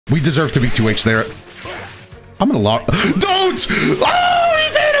We deserve to be 2H there. I'm gonna lock. Don't! Oh,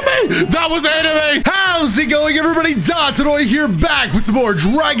 he's anime! That was anime! How's it going, everybody? Dotodoya here, back with some more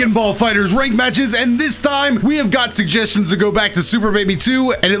Dragon Ball Fighterz ranked matches, and this time we have got suggestions to go back to Super Baby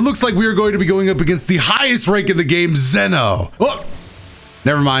 2, and it looks like we are going to be going up against the highest rank in the game, Zeno. Oh,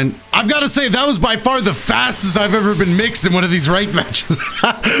 never mind. I've got to say, that was by far the fastest I've ever been mixed in one of these ranked matches.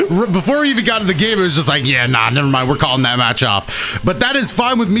 Before we even got in the game, it was just like, yeah, nah, never mind. We're calling that match off. But that is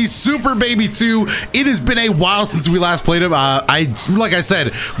fine with me. Super Baby 2. It has been a while since we last played him. Like I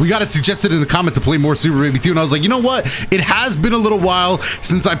said, we got it suggested in the comment to play more Super Baby 2. And I was like, you know what? It has been a little while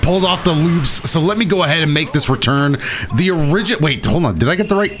since I pulled off the loops. So let me go ahead and make this return. The original, wait, hold on. Did I get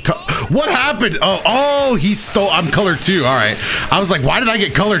the right? What happened? Oh, he stole, I'm color 2. All right. I was like, why did I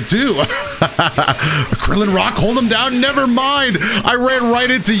get color 2? Krillin Rock, hold him down. Never mind. I ran right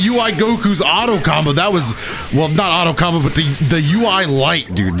into UI Goku's auto combo. That was, well, not auto combo, but the UI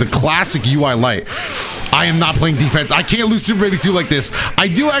light, dude. The classic UI light. I am not playing defense. I can't lose Super Baby 2 like this. I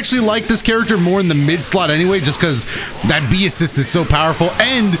do actually like this character more in the mid slot anyway, just because that B assist is so powerful,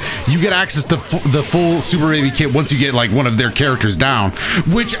 and you get access to the full Super Baby kit once you get like one of their characters down.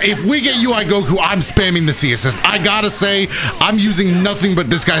 Which, if we get UI Goku, I'm spamming the C assist. I gotta say, I'm using nothing but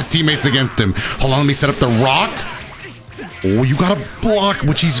this guy's teammates against him. Hold on, let me set up the rock. Oh, you gotta block,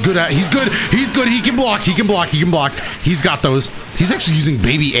 which he's good at. He's good. He's good. He can block. He can block. He can block. He's got those. He's actually using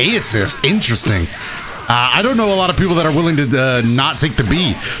baby A assist. Interesting. I don't know a lot of people that are willing to not take the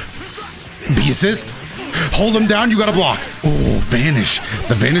B. B assist. Hold him down. You gotta block. Oh, vanish.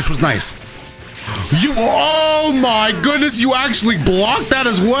 The vanish was nice. Oh my goodness, you actually blocked that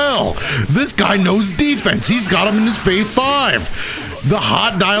as well. This guy knows defense. He's got him in his Phase 5. The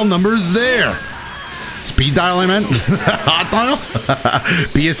hot dial number is there. Speed dial, I meant. Hot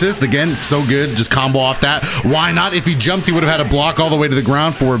dial. B assist, again, so good. Just combo off that. Why not? If he jumped, he would have had to block all the way to the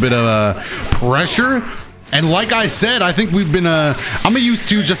ground for a bit of pressure. And like I said, I think we've been, I'm gonna use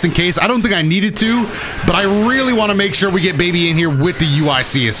 2 just in case. I don't think I needed to, but I really want to make sure we get baby in here with the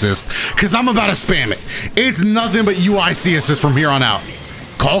UIC assist, because I'm about to spam it. It's nothing but UIC assist from here on out.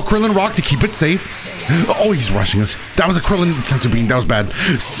 Call Krillin Rock to keep it safe. Oh, he's rushing us. That was a Krillin sensor beam. That was bad.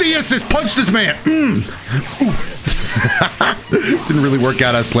 C assist, punch this man. Didn't really work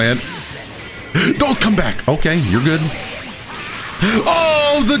out as planned. Those come back. Okay, you're good.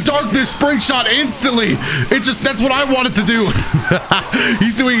 Oh, the darkness spring shot instantly. It just, that's what I wanted to do.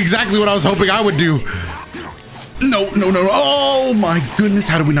 He's doing exactly what I was hoping I would do. No. Oh my goodness.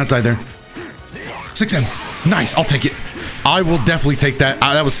 How did we not die there? 6M. Nice. I'll take it. I will definitely take that.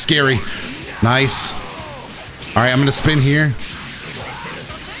 That was scary. Nice. All right, I'm going to spin here.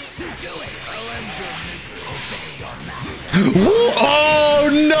 Oh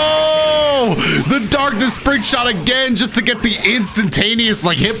no! The darkness spring shot again just to get the instantaneous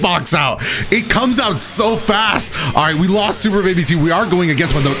like hitbox out. It comes out so fast. All right, we lost Super Baby 2. We are going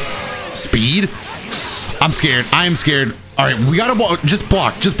against one of the speed. I'm scared. I am scared. All right, we gotta just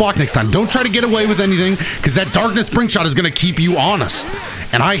block next time. Don't try to get away with anything, because that darkness spring shot is gonna keep you honest.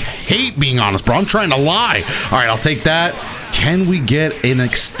 And I hate being honest, bro. I'm trying to lie. All right, I'll take that. Can we get an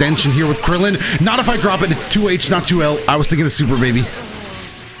extension here with Krillin? Not if I drop it. It's 2H, not 2L. I was thinking of Super Baby.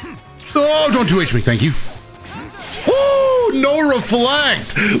 Oh, don't 2H me. Thank you. Ooh, no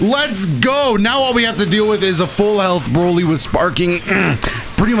reflect. Let's go. Now all we have to deal with is a full health Broly with sparking.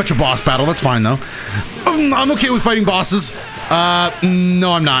 Pretty much a boss battle. That's fine, though. I'm okay with fighting bosses.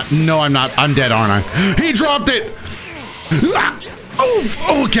 No, I'm not. No, I'm not. I'm dead, aren't I? He dropped it. Oof.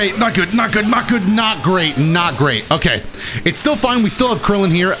 Okay, not good, not great, not great. Okay, it's still fine. We still have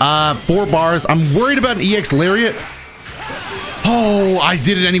Krillin here. 4 bars. I'm worried about an EX Lariat. Oh, I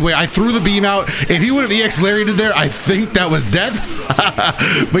did it anyway. I threw the beam out. If he would have EX Lariated there, I think that was death.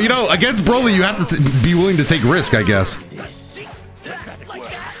 But you know, against Broly, you have to be willing to take risk, I guess.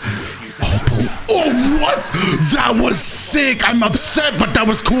 Oh, what? That was sick. I'm upset, but that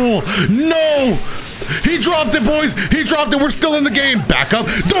was cool. No. He dropped it, boys. He dropped it. We're still in the game. Back up.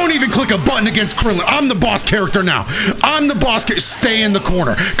 Don't even click a button against Krillin. I'm the boss character now. I'm the boss. Stay in the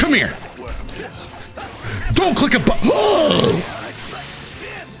corner. Come here. Don't click a button. Oh.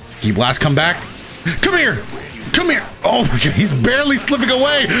 Key blast, come back. Come here. Come here. Oh my God. He's barely slipping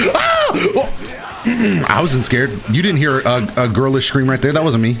away. Ah! Oh. I wasn't scared. You didn't hear a girlish scream right there. That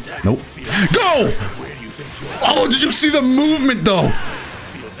wasn't me. Nope. Go. Oh, did you see the movement though?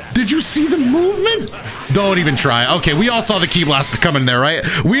 Did you see the movement? Don't even try. Okay, we all saw the key blast coming there, right?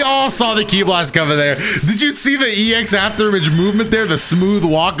 We all saw the key blast coming there. Did you see the EX after image movement there? The smooth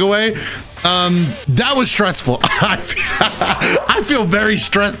walk away? That was stressful. I feel very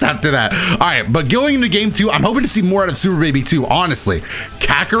stressed after that. All right, but going into game 2, I'm hoping to see more out of Super Baby 2, honestly.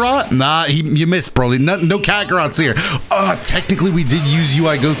 Kakarot? Nah, you missed, Broly. No Kakarots here. Technically, we did use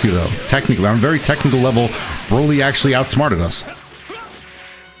UI Goku, though. Technically, on a very technical level, Broly actually outsmarted us.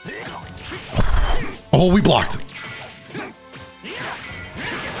 Oh, we blocked.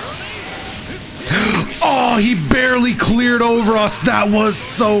 Oh, he barely cleared over us. That was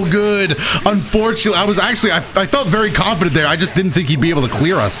so good. Unfortunately, I felt very confident there. I just didn't think he'd be able to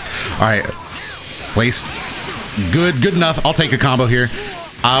clear us. All right, place. Good enough. I'll take a combo here.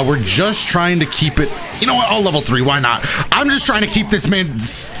 We're just trying to keep it. You know what? I'll level 3. Why not? I'm just trying to keep this man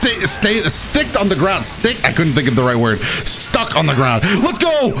sticked on the ground. I couldn't think of the right word. Stuck on the ground. Let's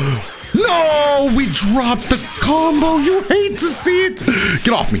go. No, we dropped the combo. You hate to see it.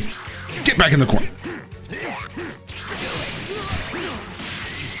 Get off me. Get back in the corner.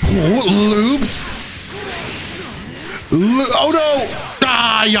 Loops. Oh no.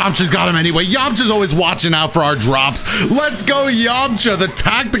 Yamcha's got him anyway. Yamcha's always watching out for our drops. Let's go, Yamcha. The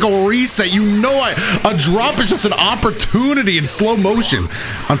tactical reset. You know a drop is just an opportunity in slow motion.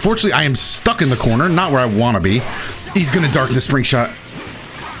 Unfortunately, I am stuck in the corner. Not where I want to be. He's going to darken the spring shot.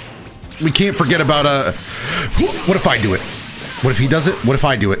 We can't forget about what if I do it? What if he does it? What if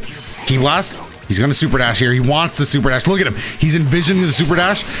I do it? Key blast. He's gonna super dash here. He wants the super dash. Look at him. He's envisioning the super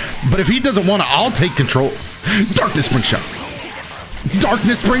dash. But if he doesn't want to, I'll take control. Darkness spring shot.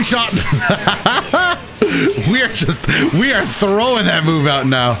 Darkness spring shot. we are throwing that move out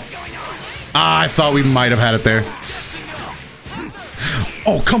now. I thought we might have had it there.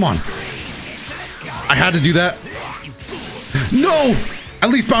 Oh, come on. I had to do that. No. At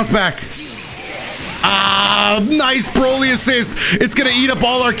least bounce back. Nice Broly assist. It's gonna eat up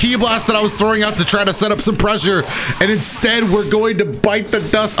all our ki blasts that I was throwing out to try to set up some pressure, and instead we're going to bite the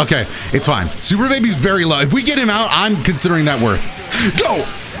dust. Okay, it's fine. Super Baby's very low. If we get him out, I'm considering that worth. Go.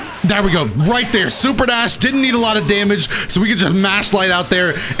 There we go, right there. Super dash, didn't need a lot of damage, so we could just mash light out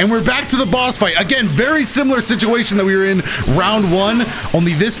there, and we're back to the boss fight. Again, very similar situation that we were in round 1,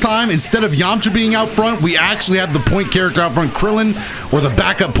 only this time, instead of Yamcha being out front, we actually have the point character out front, Krillin, or the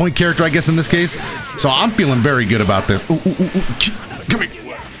backup point character, I guess, in this case. So I'm feeling very good about this. Ooh, come here.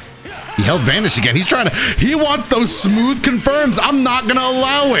 He held Vanish again. He wants those smooth confirms. I'm not gonna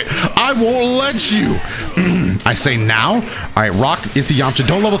allow it. I won't let you. I say now. All right, rock into Yamcha.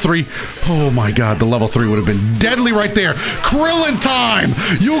 Don't level 3. Oh my God, the level 3 would have been deadly right there. Krillin time.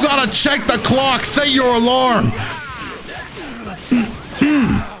 You gotta check the clock. Set your alarm.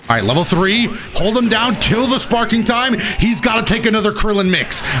 All right, level 3. Hold him down. Kill the sparking time. He's gotta take another Krillin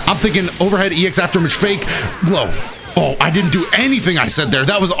mix. I'm thinking overhead EX afterimage fake. Glow. Oh, I didn't do anything I said there.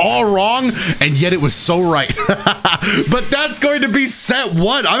 That was all wrong, and yet it was so right. But that's going to be set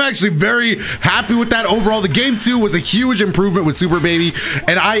 1. I'm actually very happy with that overall. The game 2 was a huge improvement with Super Baby,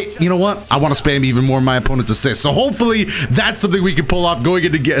 and you know what? I want to spam even more my opponent's assists. So hopefully that's something we can pull off going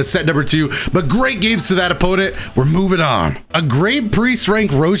into set number 2. But great games to that opponent. We're moving on. A great priest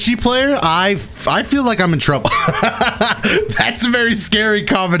rank Roshi player? I feel like I'm in trouble. That's a very scary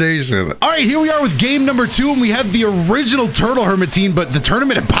combination. All right, here we are with game number 2, and we have the original Turtle Hermit team, but the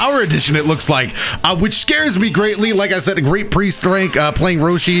Tournament and Power Edition, it looks like, which scares me greatly. Like I said, a great priest rank playing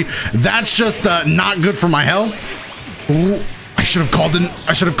Roshi. That's just not good for my health. Ooh, I should have called in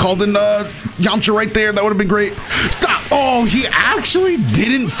Yamcha right there. That would have been great. Stop. Oh, he actually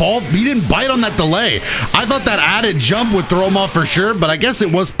didn't fall. He didn't bite on that delay. I thought that added jump would throw him off for sure, but I guess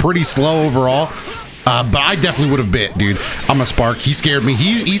it was pretty slow overall. But I definitely would have bit, dude. I'm a spark. He scared me.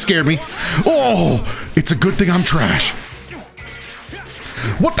 He scared me. Oh, it's a good thing I'm trash.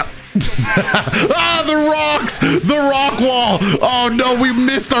 What the? The rocks! The rock wall! Oh no, we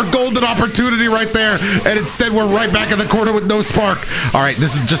missed our golden opportunity right there, and instead we're right back in the corner with no spark. All right,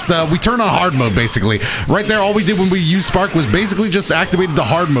 this is just we turn on hard mode basically. Right there, all we did when we used spark was basically just activated the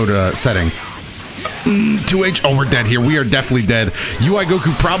hard mode setting. 2H. Oh, we're dead here. We are definitely dead. UI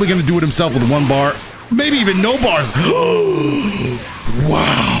Goku probably gonna do it himself with 1 bar, maybe even no bars.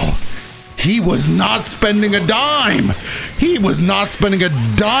 Wow. He was not spending a dime. He was not spending a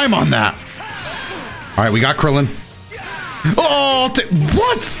dime on that. All right, we got Krillin. Oh,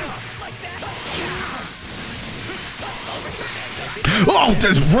 what? Oh,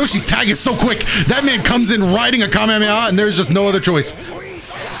 Roshi's tag is so quick. That man comes in riding a Kamehameha, and there's just no other choice.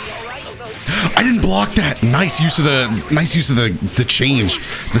 I didn't block that. Nice use of the change,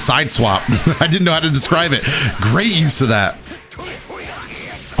 the side swap. I didn't know how to describe it. Great use of that.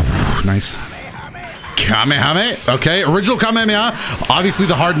 Nice. Kamehameha. Okay, original Kamehameha. Obviously,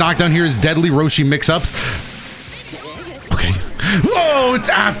 the hard knockdown here is deadly Roshi mix-ups. Okay. Whoa, it's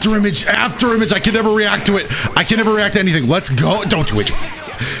after image. After image. I can never react to it. I can never react to anything. Let's go. Don't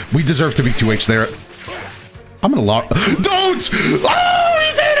 2H. We deserve to be 2H there. I'm gonna lock. Don't! Oh,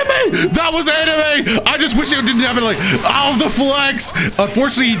 he's anime! That was anime! I just wish it didn't happen. Like, oh, the flex.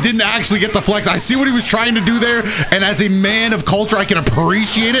 Unfortunately, he didn't actually get the flex. I see what he was trying to do there, and as a man of culture, I can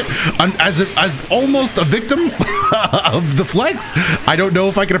appreciate it. As almost a victim of the flex, I don't know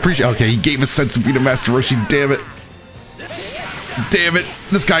if I can appreciate. Okay, he gave a sense of being a Master Roshi. Damn it. Damn it.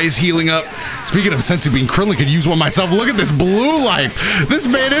 This guy is healing up. Speaking of sense of being, Krillin could use one myself. Look at this blue life. This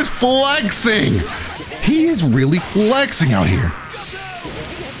man is flexing. He is really flexing out here.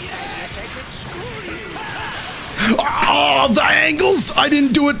 Oh, the angles! I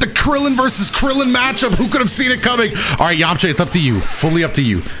didn't do it. The Krillin versus Krillin matchup. Who could have seen it coming? All right, Yamcha, it's up to you. Fully up to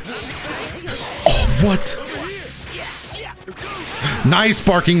you. Oh, what? Nice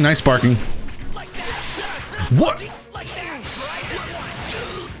sparking. Nice sparking. What?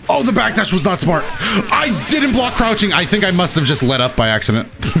 Oh, the backdash was not smart. I didn't block crouching. I think I must have just let up by accident.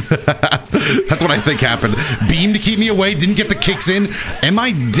 That's what I think happened. Beam to keep me away. Didn't get the kicks in. Am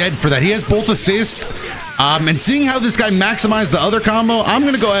I dead for that? He has both assists. And seeing how this guy maximized the other combo, I'm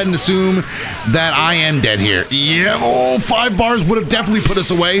going to go ahead and assume that I am dead here. Yeah, oh, 5 bars would have definitely put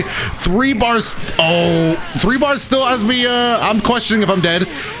us away. 3 bars. Oh, 3 bars still has me. I'm questioning if I'm dead.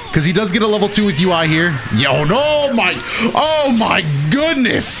 Because he does get a level 2 with UI here. Yo, no, oh my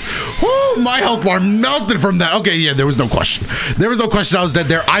goodness. Woo, my health bar melted from that. Okay, yeah, there was no question. There was no question I was dead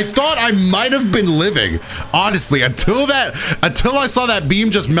there. I thought I might have been living, honestly, until I saw that beam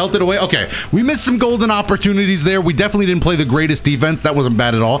just melted away. Okay, we missed some golden opportunities there. We definitely didn't play the greatest defense. That wasn't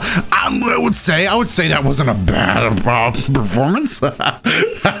bad at all. I would say that wasn't a bad performance. All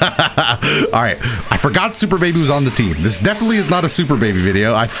right, I forgot Super Baby was on the team. This definitely is not a Super Baby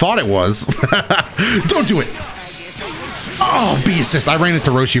video. I thought it was. Don't do it. Oh, B assist. I ran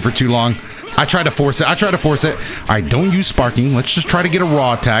into Roshi for too long. I tried to force it. All right, don't use sparking. Let's just try to get a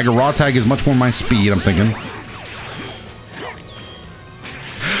raw tag. A raw tag is much more my speed, I'm thinking.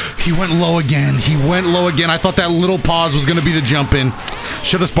 He went low again. I thought that little pause was going to be the jump in.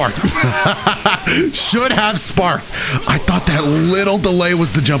 Should have sparked. Should have sparked. I thought that little delay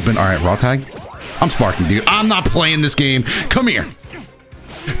was the jump in. All right, raw tag. I'm sparking, dude. I'm not playing this game. Come here.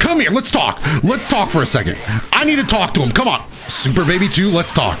 Come here. Let's talk. Let's talk for a second. I need to talk to him. Come on. Super Baby 2.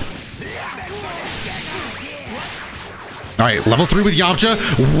 Let's talk. All right, level 3 with Yamcha.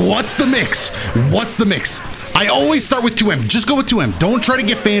 What's the mix? What's the mix? I always start with 2M. Just go with 2M. Don't try to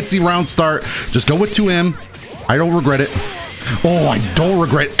get fancy round start. Just go with 2M. I don't regret it. Oh, I don't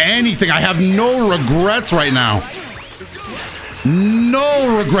regret anything. I have no regrets right now.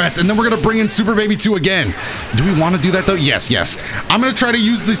 No regrets. And then we're going to bring in Super Baby 2 again. Do we want to do that, though? Yes, yes. I'm going to try to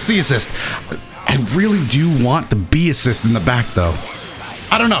use the C assist. I really do want the B assist in the back, though.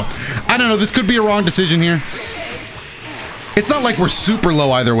 I don't know. I don't know. This could be a wrong decision here. It's not like we're super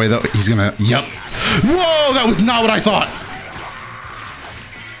low either way, though. He's gonna, yep. Whoa, that was not what I thought.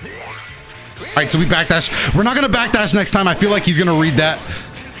 All right, so we backdash. We're not gonna backdash next time. I feel like he's gonna read that.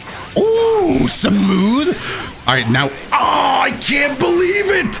 Ooh, smooth. All right, now, oh, I can't believe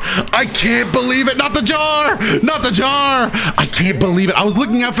it. I can't believe it. Not the jar, not the jar. I can't believe it. I was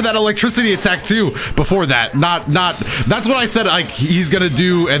looking out for that electricity attack too before that. Not, that's what I said, like, he's gonna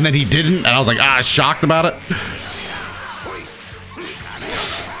do, and then he didn't. And I was like, shocked about it.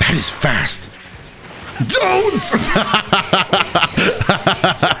 That is fast. Don't!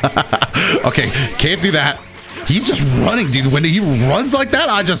 Okay, can't do that. He's just running, dude. When he runs like that,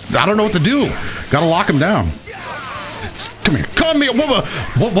 I don't know what to do. Gotta lock him down. Come here, come here.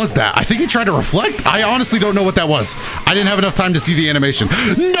 What was that? I think he tried to reflect. I honestly don't know what that was. I didn't have enough time to see the animation.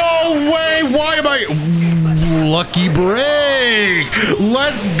 No way! Why am I... Lucky break!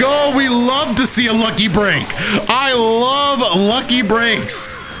 Let's go! We love to see a lucky break. I love lucky breaks.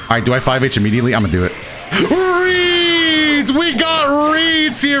 All right, do I 5H immediately? I'm gonna do it. Reads! We got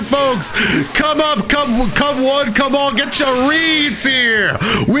reads here, folks. Come up, come one, come on, get your reads here.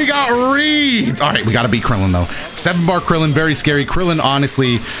 We got reads. All right, we gotta beat Krillin though. 7-bar Krillin, very scary. Krillin,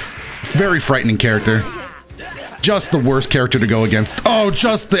 honestly, very frightening character. Just the worst character to go against. Oh,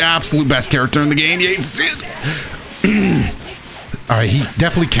 just the absolute best character in the game. You hate to see it. All right, he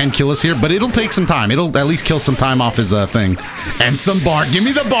definitely can kill us here, but it'll take some time. It'll at least kill some time off his thing. And some bar. Give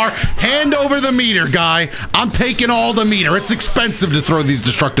me the bar. Hand over the meter, guy. I'm taking all the meter. It's expensive to throw these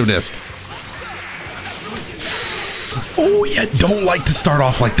destructive discs. Oh, you don't like to start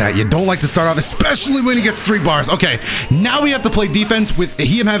off like that. You don't like to start off, especially when he gets 3 bars. Okay, now we have to play defense with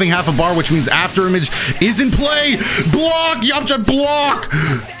him having half a bar, which means after image is in play. Block, Yamcha, block.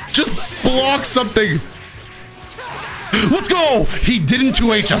 Just block something. Let's go. He didn't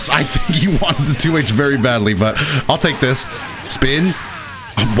 2H us. I think he wanted to 2H very badly, but I'll take this. Spin.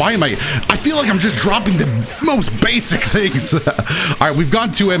 Why am I feel like I'm just dropping the most basic things. All right, we've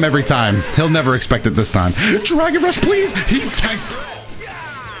gone to him every time. He'll never expect it this time. Dragon Rush, please. He teched.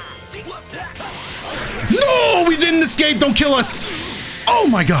 No, we didn't escape. Don't kill us. Oh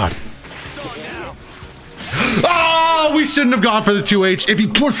my God. Oh, we shouldn't have gone for the 2H. If he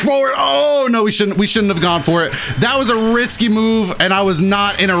pushed forward, oh no, we shouldn't have gone for it. That was a risky move, and I was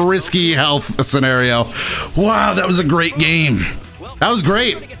not in a risky health scenario. Wow, that was a great game. That was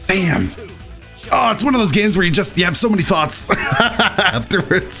great. Damn. Oh, it's one of those games where you have so many thoughts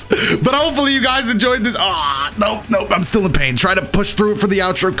afterwards. But hopefully you guys enjoyed this. Oh, nope, I'm still in pain. Try to push through it for the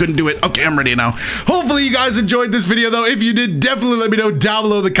outro, couldn't do it. Okay, I'm ready now. Hopefully you guys enjoyed this video though. If you did, definitely let me know down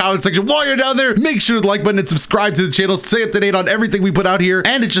below in the comment section. While you're down there, make sure to like button and subscribe to the channel. Stay up to date on everything we put out here,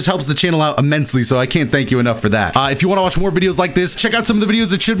 and it just helps the channel out immensely, so I can't thank you enough for that. If you want to watch more videos like this, check out some of the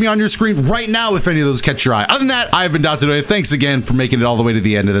videos that should be on your screen right now if any of those catch your eye. Other than that, I've been Dotodoya. Thanks again for making it all the way to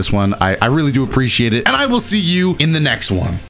the end of this one. I really do appreciate it, and I will see you in the next one.